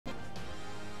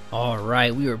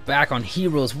Alright, we are back on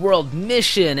Heroes World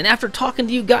Mission, and after talking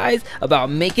to you guys about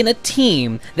making a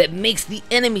team that makes the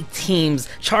enemy team's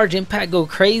charge impact go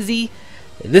crazy,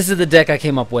 this is the deck I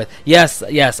came up with. Yes,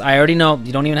 I already know.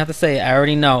 You don't even have to say it. I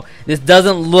already know. This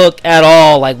doesn't look at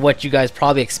all like what you guys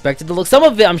probably expected to look. Some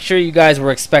of it I'm sure you guys were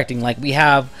expecting. Like we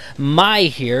have Mai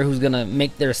here, who's going to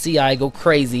make their CI go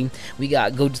crazy. We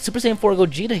got Super Saiyan 4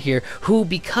 Gogeta here, who,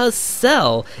 because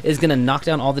Cell is going to knock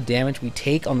down all the damage we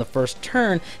take on the first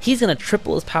turn, he's going to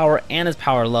triple his power and his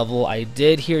power level. I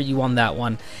did hear you on that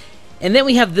one. And then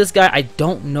we have this guy. I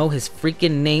don't know his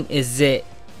freaking name. Is it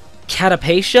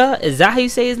Catapacia? Is that how you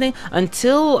say his name?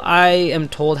 Until I am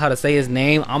told how to say his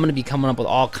name, I'm going to be coming up with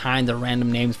all kinds of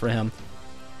random names for him.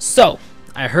 So,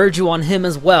 I heard you on him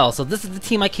as well. So this is the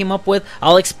team I came up with.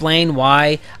 I'll explain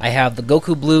why I have the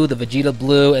Goku Blue, the Vegeta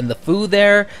Blue, and the Fu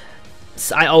there.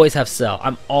 I always have Cell.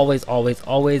 I'm always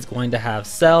going to have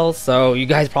Cell. So you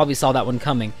guys probably saw that one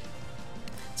coming.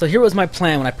 So here was my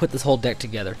plan when I put this whole deck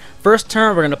together. First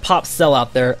turn, we're going to pop Cell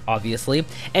out there, obviously.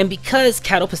 And because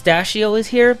Cato Pistachio is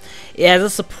here, as a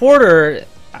supporter,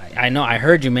 I know, I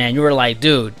heard you, man. You were like,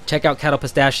 dude, check out Cato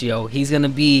Pistachio. He's going to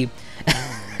be...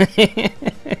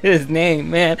 his name,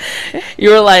 man.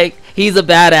 You were like, he's a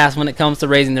badass when it comes to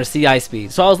raising their CI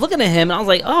speed. So I was looking at him, and I was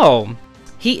like, oh...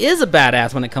 he is a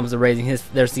badass when it comes to raising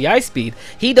their CI speed.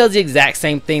 He does the exact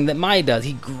same thing that Mai does.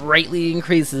 He greatly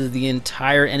increases the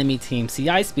entire enemy team's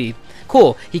CI speed.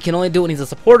 Cool. He can only do it when he's a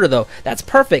supporter, though. That's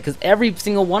perfect, because every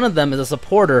single one of them is a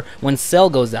supporter when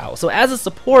Cell goes out. So as a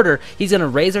supporter, he's going to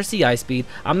raise their CI speed.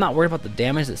 I'm not worried about the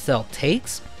damage that Cell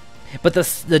takes. But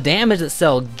the damage that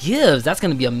Cell gives, that's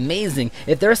going to be amazing.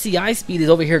 If their CI speed is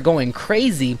over here going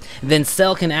crazy, then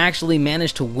Cell can actually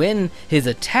manage to win his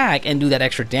attack and do that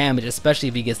extra damage, especially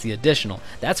if he gets the additional.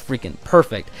 That's freaking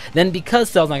perfect. Then because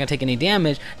Cell's not going to take any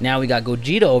damage, now we got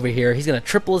Gogeta over here. He's going to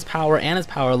triple his power and his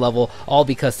power level, all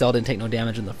because Cell didn't take no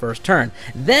damage in the first turn.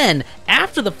 Then,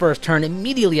 after the first turn,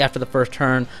 immediately after the first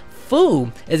turn,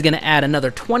 Fu is going to add another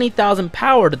 20,000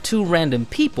 power to 2 random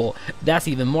people. That's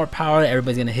even more power.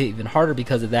 Everybody's going to hit even harder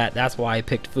because of that. That's why I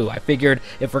picked Fu. I figured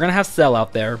if we're going to have Cell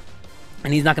out there,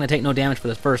 and he's not going to take no damage for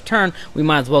this first turn, we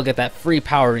might as well get that free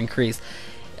power increase.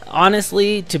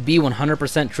 Honestly, to be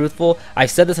 100% truthful, I've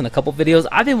said this in a couple videos,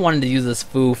 I've been wanting to use this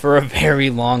Fu for a very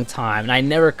long time, and I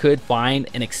never could find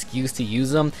an excuse to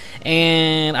use him,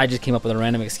 and I just came up with a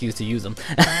random excuse to use him.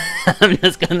 I'm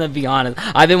just gonna be honest.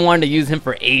 I've been wanting to use him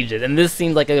for ages, and this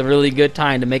seemed like a really good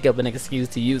time to make up an excuse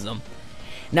to use him.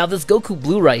 Now, this Goku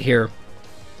Blue right here,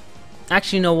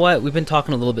 actually, you know what? We've been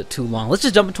talking a little bit too long. Let's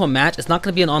just jump into a match. It's not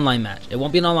going to be an online match. It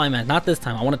won't be an online match. Not this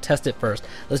time. I want to test it first.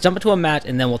 Let's jump into a match,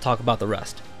 and then we'll talk about the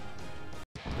rest.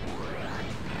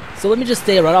 So let me just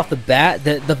say right off the bat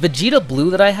that the Vegeta Blue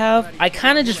that I have, I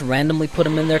kind of just randomly put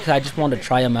him in there because I just wanted to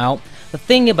try him out. The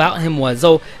thing about him was,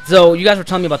 so you guys were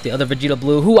telling me about the other Vegeta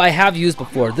Blue, who I have used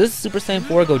before. This Super Saiyan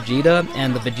 4 Gogeta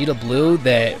and the Vegeta Blue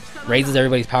that raises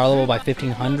everybody's power level by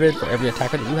 1500 for every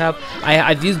attacker that you have.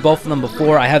 I've used both of them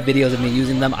before. I have videos of me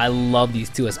using them. I love these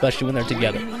two, especially when they're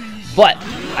together. But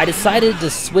I decided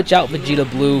to switch out Vegeta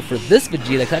Blue for this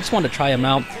Vegeta because I just wanted to try him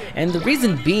out. And the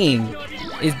reason being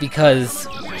is because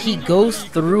he goes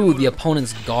through the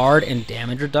opponent's guard and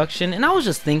damage reduction. And I was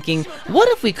just thinking, what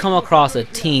if we come across a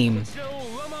team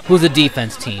who's a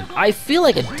defense team? I feel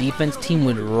like a defense team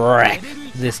would wreck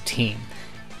this team,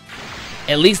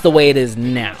 at least the way it is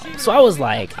now. So I was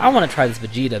like, I want to try this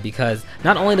Vegeta because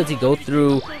not only does he go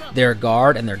through their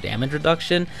guard and their damage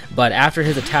reduction, but after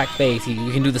his attack phase, he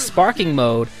can do the sparking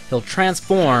mode, he'll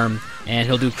transform, and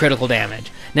he'll do critical damage.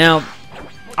 Now,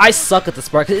 I suck at the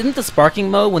spark. Isn't the sparking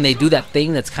mode when they do that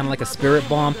thing that's kind of like a spirit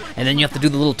bomb, and then you have to do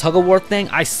the little tug-of-war thing?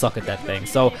 I suck at that thing.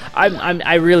 So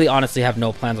I really honestly have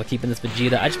no plans on keeping this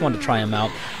Vegeta. I just wanted to try him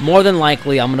out. More than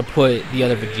likely, I'm going to put the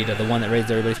other Vegeta, the one that raised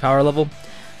everybody's power level.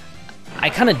 I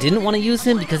kind of didn't want to use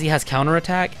him because he has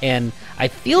counterattack, and I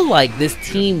feel like this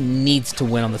team needs to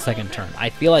win on the second turn. I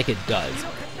feel like it does.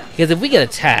 Because if we get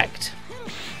attacked,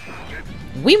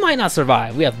 we might not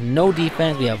survive. We have no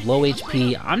defense. We have low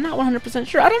HP. I'm not 100%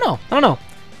 sure. I don't know.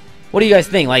 What do you guys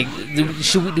think? Like, do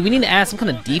we need to add some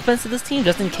kind of defense to this team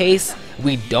just in case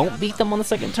we don't beat them on the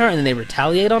second turn and then they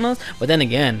retaliate on us? But then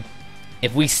again,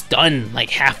 if we stun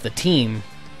like half the team...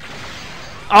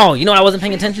 Oh, you know what I wasn't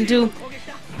paying attention to?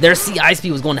 Their CI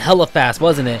speed was going hella fast,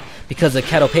 wasn't it? Because of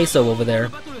Cato Peso over there.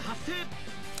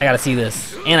 I gotta see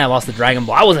this. And I lost the Dragon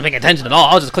Ball. I wasn't paying attention at all.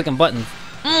 I was just clicking buttons.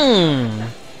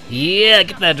 Yeah,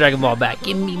 get that Dragon Ball back.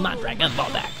 Give me my Dragon Ball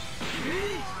back.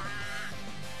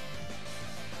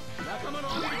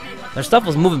 Their stuff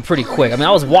was moving pretty quick. I mean,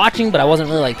 I was watching, but I wasn't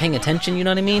really like paying attention, you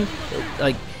know what I mean?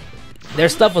 Like, their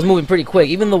stuff was moving pretty quick.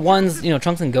 Even the ones, you know,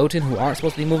 Trunks and Goten, who aren't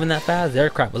supposed to be moving that fast, their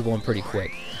crap was going pretty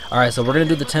quick. Alright, so we're going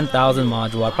to do the 10,000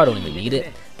 module. I probably don't even need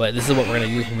it, but this is what we're going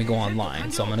to use when we go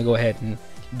online. So I'm going to go ahead and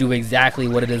do exactly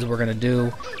what it is we're going to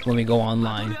do when we go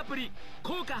online.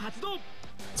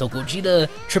 So Gogeta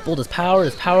tripled his power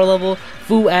level.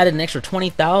 Fu added an extra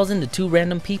 20,000 to 2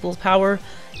 random people's power.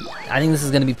 I think this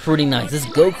is going to be pretty nice. This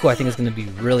Goku, I think, is going to be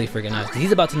really freaking nice.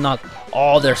 He's about to knock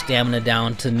all their stamina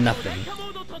down to nothing.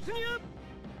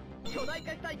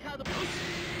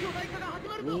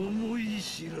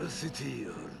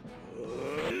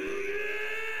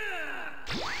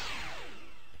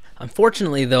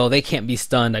 Unfortunately, though, they can't be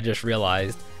stunned, I just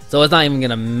realized. So it's not even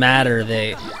going to matter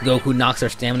that Goku knocks their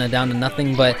stamina down to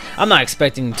nothing, but I'm not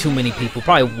expecting too many people.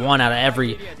 Probably 1 out of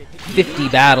every 50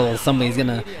 battles, somebody's going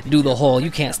to do the whole,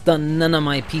 you can't stun none of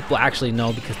my people. Actually,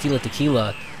 no, because Tila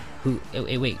Tequila, who,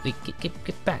 wait,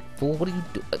 get back, fool, what are you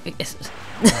doing?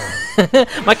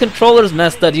 My controller's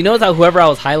messed up. Do you notice how whoever I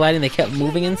was highlighting, they kept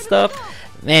moving and stuff?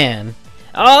 Man.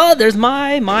 Oh, there's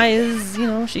Mai. Mai is, you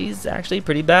know, she's actually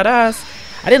pretty badass.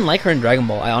 I didn't like her in Dragon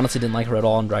Ball. I honestly didn't like her at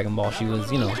all in Dragon Ball. She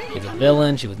was, you know, she was a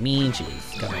villain, she was mean, she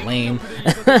was kind of lame.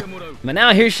 But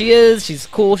now here she is, she's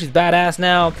cool, she's badass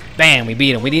now. Bam, we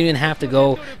beat him. We didn't even have to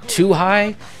go too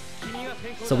high.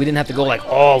 So we didn't have to go like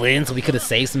all in, so we could have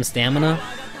saved some stamina.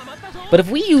 But if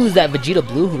we use that Vegeta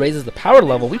Blue who raises the power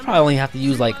level, we probably only have to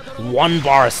use like 1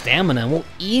 bar of stamina and we'll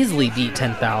easily beat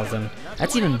 10,000.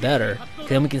 That's even better.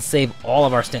 Then we can save all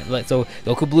of our stamina. So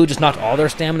Goku Blue just knocked all their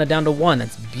stamina down to 1.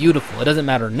 That's beautiful. It doesn't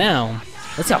matter now.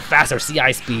 Let's see how fast our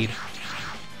CI speed.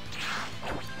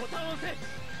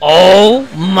 Oh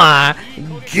my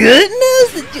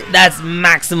goodness! That's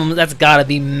maximum. That's gotta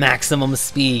be maximum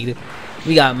speed.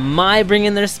 We got Mai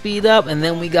bringing their speed up, and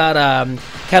then we got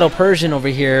Kettle Persian over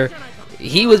here.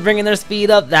 He was bringing their speed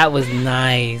up. That was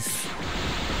nice.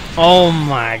 Oh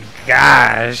my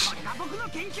gosh.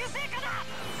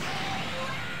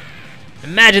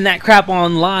 Imagine that crap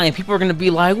online. People are gonna be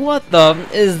like, what the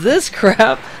is this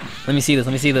crap? Let me see this,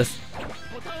 let me see this.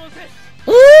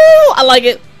 Ooh, I like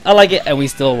it. I like it. And we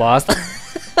still lost.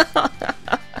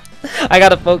 I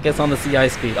gotta focus on the CI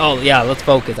speed. Oh yeah, let's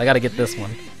focus. I gotta get this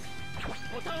one.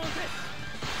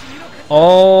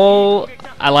 Oh,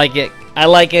 I like it. I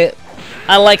like it.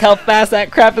 I like how fast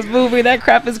that crap is moving. That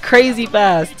crap is crazy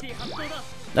fast.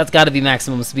 That's gotta be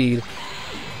maximum speed.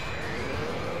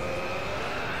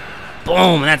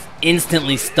 Boom, and that's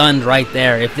instantly stunned right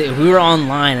there. If we were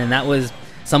online and that was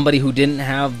somebody who didn't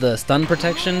have the stun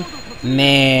protection,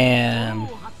 man.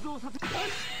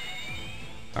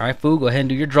 Alright, Fu, go ahead and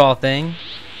do your draw thing.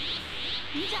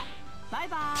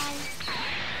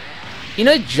 You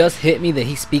know, it just hit me that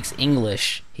he speaks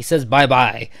English. He says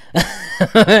bye-bye.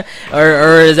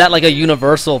 or is that like a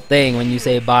universal thing when you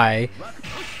say bye?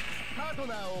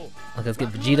 Okay, let's get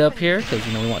Vegeta up here, because,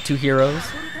 you know, we want 2 heroes.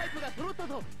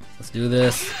 Let's do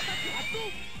this.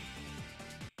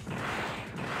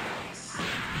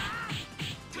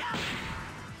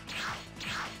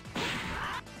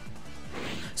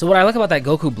 So what I like about that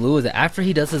Goku Blue is that after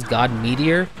he does his God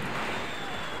Meteor,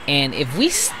 and if we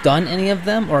stun any of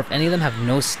them, or if any of them have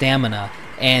no stamina,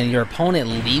 and your opponent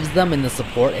leaves them in the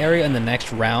support area in the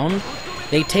next round,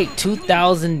 they take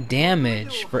 2,000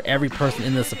 damage for every person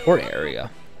in the support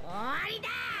area.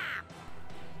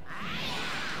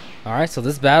 Alright, so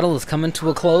this battle is coming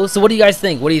to a close. So what do you guys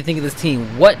think? What do you think of this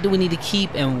team? What do we need to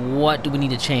keep and what do we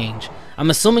need to change? I'm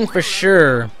assuming for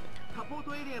sure,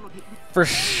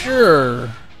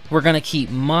 we're going to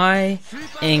keep Mai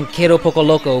and Kato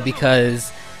Pocoloco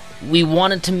because we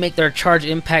wanted to make their charge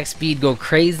impact speed go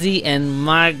crazy, and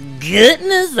my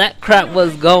goodness, that crap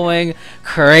was going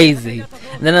crazy.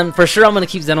 And then for sure I'm going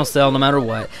to keep Zenosell no matter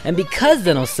what. And because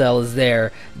Zenosell is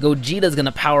there, Gogeta's going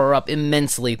to power up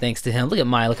immensely thanks to him. Look at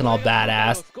Mai looking all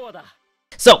badass.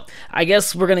 So, I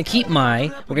guess we're going to keep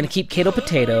Mai, we're going to keep Kato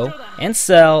Potato, and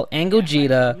Cell, and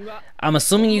Gogeta. I'm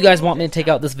assuming you guys want me to take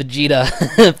out this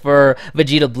Vegeta for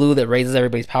Vegeta Blue that raises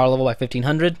everybody's power level by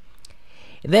 1,500.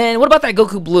 Then, what about that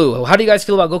Goku Blue? How do you guys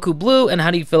feel about Goku Blue, and how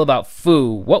do you feel about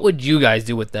Fu? What would you guys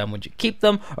do with them? Would you keep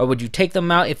them, or would you take them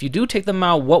out? If you do take them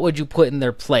out, what would you put in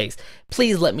their place?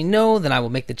 Please let me know, then I will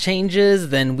make the changes,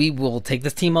 then we will take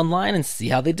this team online and see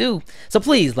how they do. So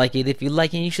please, like it if you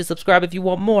like it, and you should subscribe if you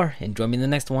want more, and join me in the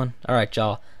next one. Alright,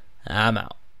 y'all, I'm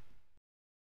out.